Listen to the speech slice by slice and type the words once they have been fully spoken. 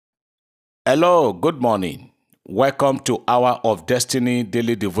Hello, good morning. Welcome to Hour of Destiny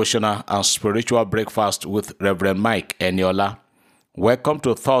Daily Devotional and Spiritual Breakfast with Reverend Mike Eniola. Welcome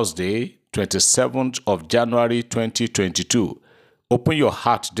to Thursday, 27th of January 2022. Open your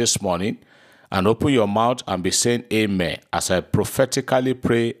heart this morning and open your mouth and be saying amen as I prophetically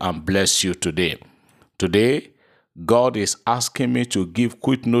pray and bless you today. Today, God is asking me to give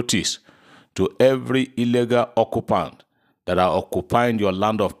quick notice to every illegal occupant that are occupying your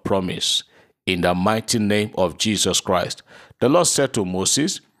land of promise in the mighty name of Jesus Christ. The Lord said to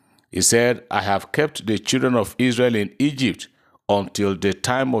Moses, He said, I have kept the children of Israel in Egypt until the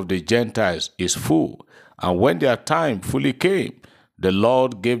time of the Gentiles is full. And when their time fully came, the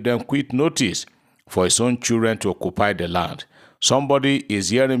Lord gave them quick notice for His own children to occupy the land. Somebody is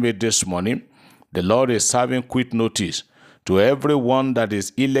hearing me this morning. The Lord is serving quick notice to everyone that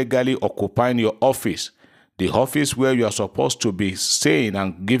is illegally occupying your office, the office where you are supposed to be saying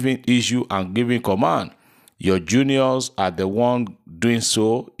and giving issue and giving command. Your juniors are the one doing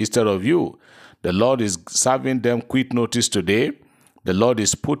so instead of you. The Lord is serving them quick notice today. The Lord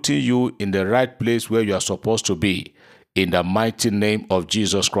is putting you in the right place where you are supposed to be in the mighty name of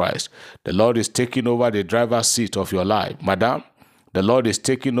Jesus Christ. The Lord is taking over the driver's seat of your life. Madam, the Lord is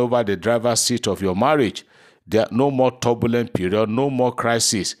taking over the driver's seat of your marriage. There are no more turbulent period, no more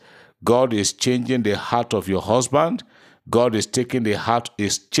crisis. God is changing the heart of your husband. God is changing the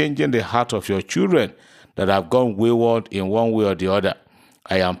heart of your children that have gone wayward in one way or the other.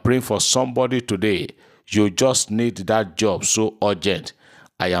 I am praying for somebody today. You just need that job so urgent.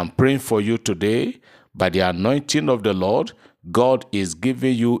 I am praying for you today. By the anointing of the Lord, God is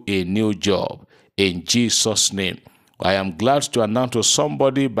giving you a new job in Jesus' name. I am glad to announce to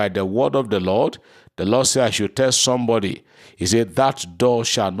somebody by the word of the Lord said I should tell somebody. He said, that door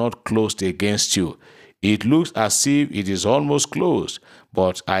shall not close against you. It looks as if it is almost closed,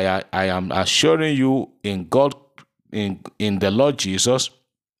 but I am assuring you in God, in the Lord Jesus,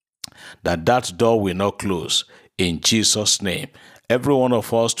 that door will not close in Jesus' name. Every one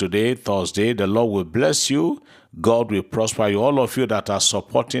of us today, Thursday, the Lord will bless you. God will prosper you. All of you that are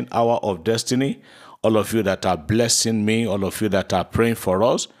supporting Hour of Destiny, all of you that are blessing me, all of you that are praying for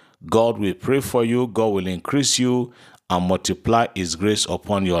us, God will pray for you. God will increase you and multiply His grace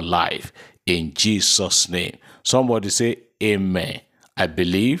upon your life in Jesus' name. Somebody say amen. I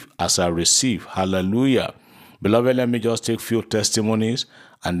believe as I receive. Hallelujah. Beloved, let me just take a few testimonies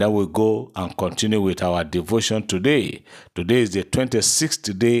and then we'll go and continue with our devotion today. Today is the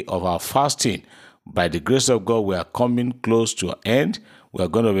 26th day of our fasting. By the grace of God, we are coming close to an end. We are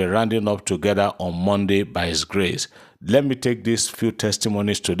going to be rounding up together on Monday by His grace. Let me take these few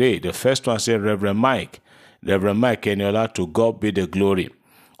testimonies today. The first one says, Reverend Mike Eniola, to God be the glory.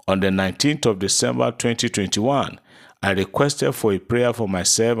 On the 19th of December 2021, I requested for a prayer for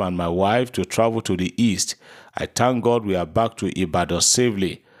myself and my wife to travel to the east. I thank God we are back to Ibadan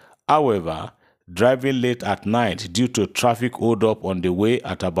safely. However, driving late at night due to traffic hold up on the way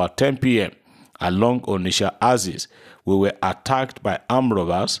at about 10 p.m. along Onitsha Axis, we were attacked by armed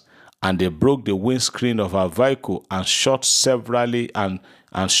robbers and they broke the windscreen of our vehicle and shot several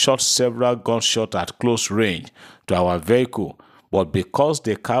gunshots at close range to our vehicle. But because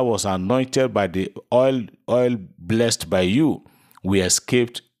the car was anointed by the oil blessed by you, we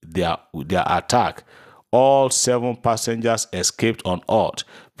escaped their attack. All 7 passengers escaped unhurt.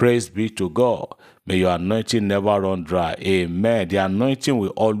 Praise be to God. May your anointing never run dry. Amen. The anointing will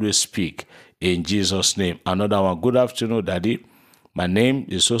always speak in Jesus' name. Another one. Good afternoon, Daddy. My name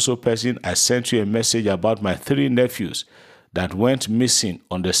is so person. I sent you a message about my 3 nephews that went missing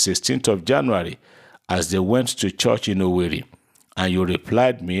on the 16th of January as they went to church in Owerri. And you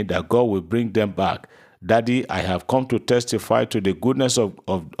replied me that God will bring them back. Daddy, I have come to testify to the goodness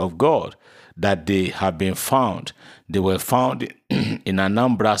of God that they have been found. They were found in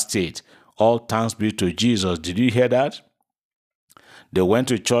Anambra State. All thanks be to Jesus. Did you hear that? They went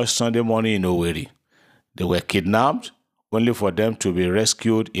to church Sunday morning in Owerri. They were kidnapped only for them to be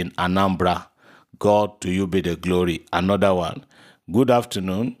rescued in Anambra. God, to you be the glory. Another one. Good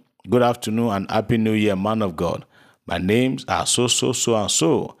afternoon and Happy New Year, man of God. My names are so and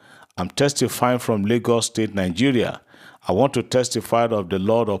so. I'm testifying from Lagos State, Nigeria. I want to testify of the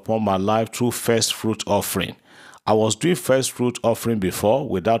Lord upon my life through first fruit offering. I was doing first fruit offering before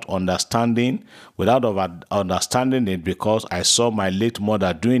without understanding it because I saw my late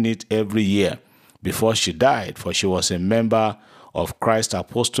mother doing it every year before she died, for she was a member of Christ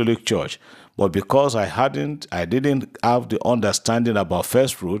Apostolic Church. But because I didn't have the understanding about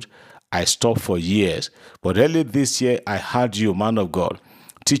first fruit, I stopped for years. But early this year, I heard you, man of God,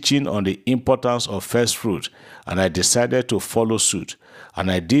 teaching on the importance of first fruit, and I decided to follow suit.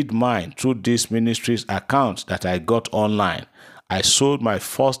 and I did mine through this ministry's account that I got online. I sold my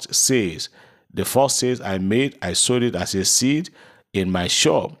first sales. The first sales I made, I sold it as a seed in my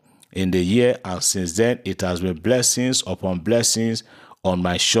shop in the year, and since then it has been blessings upon blessings on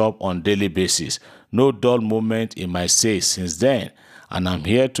my shop on daily basis. No dull moment in my sales since then. And I'm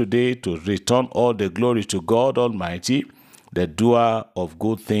here today to return all the glory to God Almighty, the doer of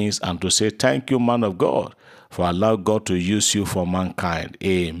good things, and to say thank you, man of God, for allowing God to use you for mankind.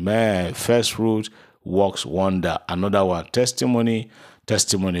 Amen. First fruit works wonder. Another one, testimony.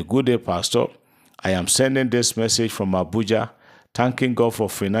 Good day, Pastor. I am sending this message from Abuja, thanking God for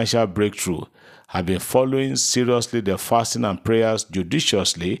financial breakthrough. I've been following seriously the fasting and prayers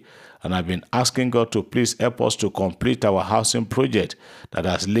judiciously, and I've been asking God to please help us to complete our housing project that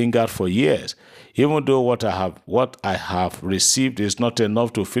has lingered for years. Even though what I have received is not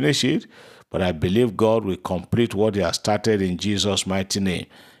enough to finish it, but I believe God will complete what He has started in Jesus' mighty name.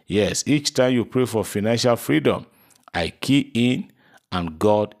 Yes, each time you pray for financial freedom, I key in, and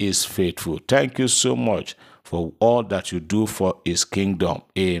God is faithful. Thank you so much for all that you do for His kingdom.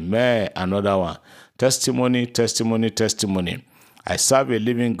 Amen. Another one. Testimony. I serve a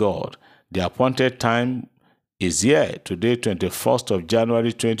living God. The appointed time is here, today, 21st of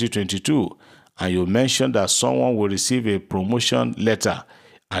January 2022. And you mentioned that someone will receive a promotion letter,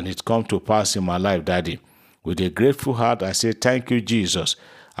 and it come to pass in my life, Daddy. With a grateful heart, I say, thank you, Jesus.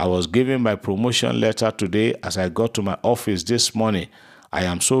 I was given my promotion letter today as I got to my office this morning. I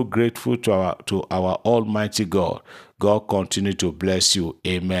am so grateful to our Almighty God. God continue to bless you.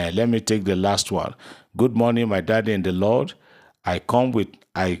 Amen. Let me take the last one. Good morning, my daddy in the Lord. I come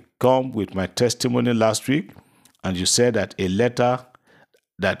with my testimony last week, and you said that a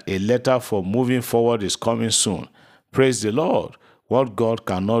letter for moving forward is coming soon. Praise the Lord. What God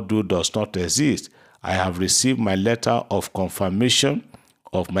cannot do does not exist. I have received my letter of confirmation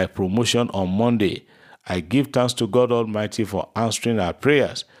of my promotion on Monday. I give thanks to God Almighty for answering our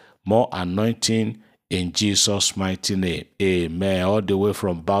prayers. More anointing in Jesus' mighty name. Amen. All the way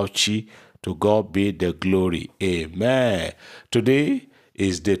from Bauchi, to God be the glory. Amen. Today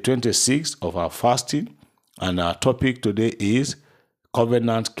is the 26th of our fasting, and our topic today is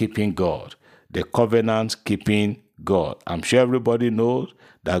covenant-keeping God. The covenant-keeping God. I'm sure everybody knows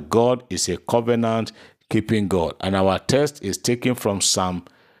that God is a covenant-keeping God. And our text is taken from Psalm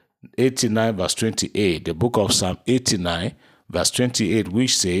 89 verse 28, the book of Psalm 89 verse 28,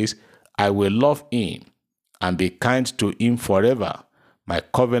 which says, I will love him and be kind to him forever. My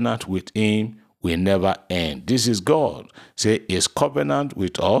covenant with him will never end. This is God. Say, his covenant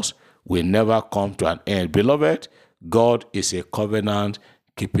with us will never come to an end. Beloved, God is a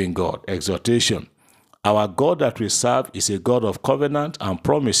covenant-keeping God. Exhortation. Our God that we serve is a God of covenant and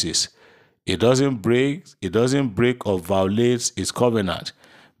promises. It doesn't break or violates his covenant.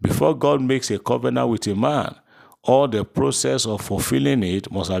 Before God makes a covenant with a man, all the process of fulfilling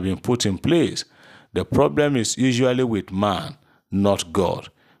it must have been put in place. The problem is usually with man, not God.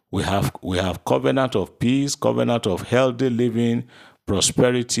 We have covenant of peace, covenant of healthy living,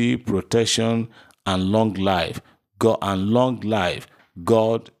 prosperity, protection, and long life. God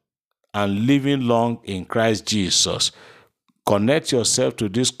and living long in Christ Jesus. Connect yourself to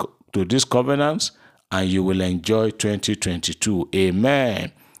these covenants, and you will enjoy 2022.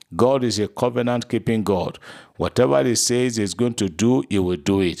 Amen. God is a covenant-keeping God. Whatever He says He's going to do, He will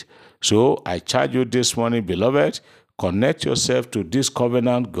do it. So I charge you this morning, beloved, connect yourself to this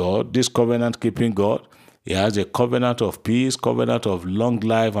covenant God, this covenant-keeping God. He has a covenant of peace, covenant of long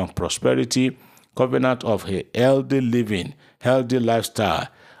life and prosperity, covenant of a healthy living, healthy lifestyle,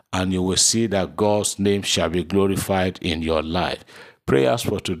 and you will see that God's name shall be glorified in your life. Prayers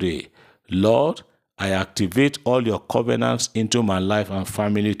for today. Lord, I activate all your covenants into my life and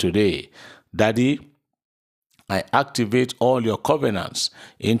family today. Daddy, I activate all your covenants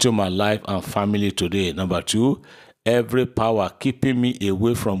into my life and family today. Number 2, every power keeping me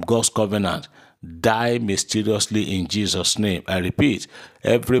away from God's covenant, die mysteriously in Jesus' name. I repeat,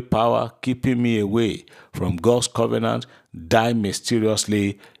 every power keeping me away from God's covenant, die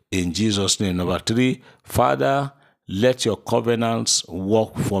mysteriously in Jesus' name. Number 3, Father, let your covenants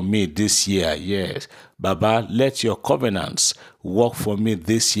work for me this year. Yes, Baba, let your covenants work for me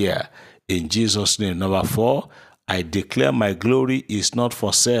this year in Jesus' name. Number 4, I declare my glory is not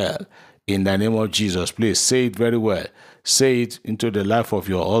for sale in the name of Jesus. Please say it very well. Say it into the life of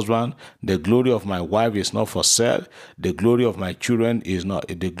your husband. The glory of my wife is not for sale. The glory of my children is not.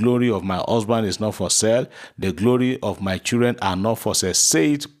 The glory of my husband is not for sale. The glory of my children are not for sale.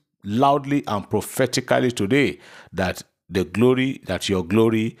 Say it loudly and prophetically today that your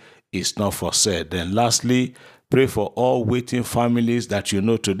glory is not for sale. Then lastly, Pray for all waiting families that you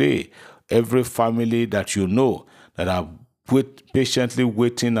know today. Every family that you know that are patiently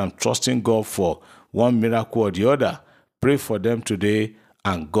waiting and trusting God for one miracle or the other. Pray for them today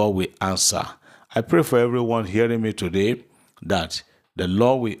and God will answer. I pray for everyone hearing me today that the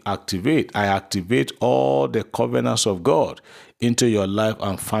Lord will I activate all the covenants of God into your life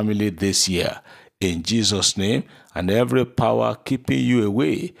and family this year. In Jesus' name, and every power keeping you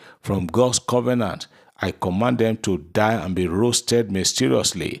away from God's covenant, I command them to die and be roasted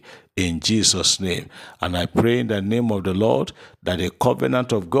mysteriously in Jesus' name. And I pray in the name of the Lord that the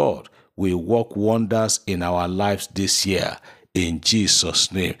covenant of God will work wonders in our lives this year. In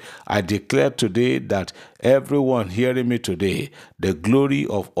Jesus' name, I declare today that everyone hearing me today, the glory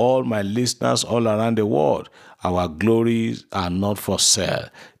of all my listeners all around the world, our glories are not for sale.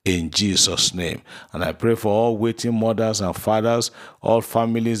 In Jesus' name. And I pray for all waiting mothers and fathers, all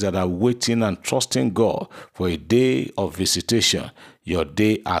families that are waiting and trusting God for a day of visitation. Your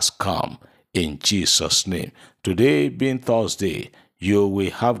day has come. In Jesus' name. Today being Thursday, you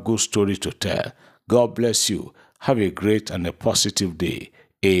will have good story to tell. God bless you. Have a great and a positive day.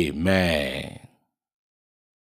 Amen.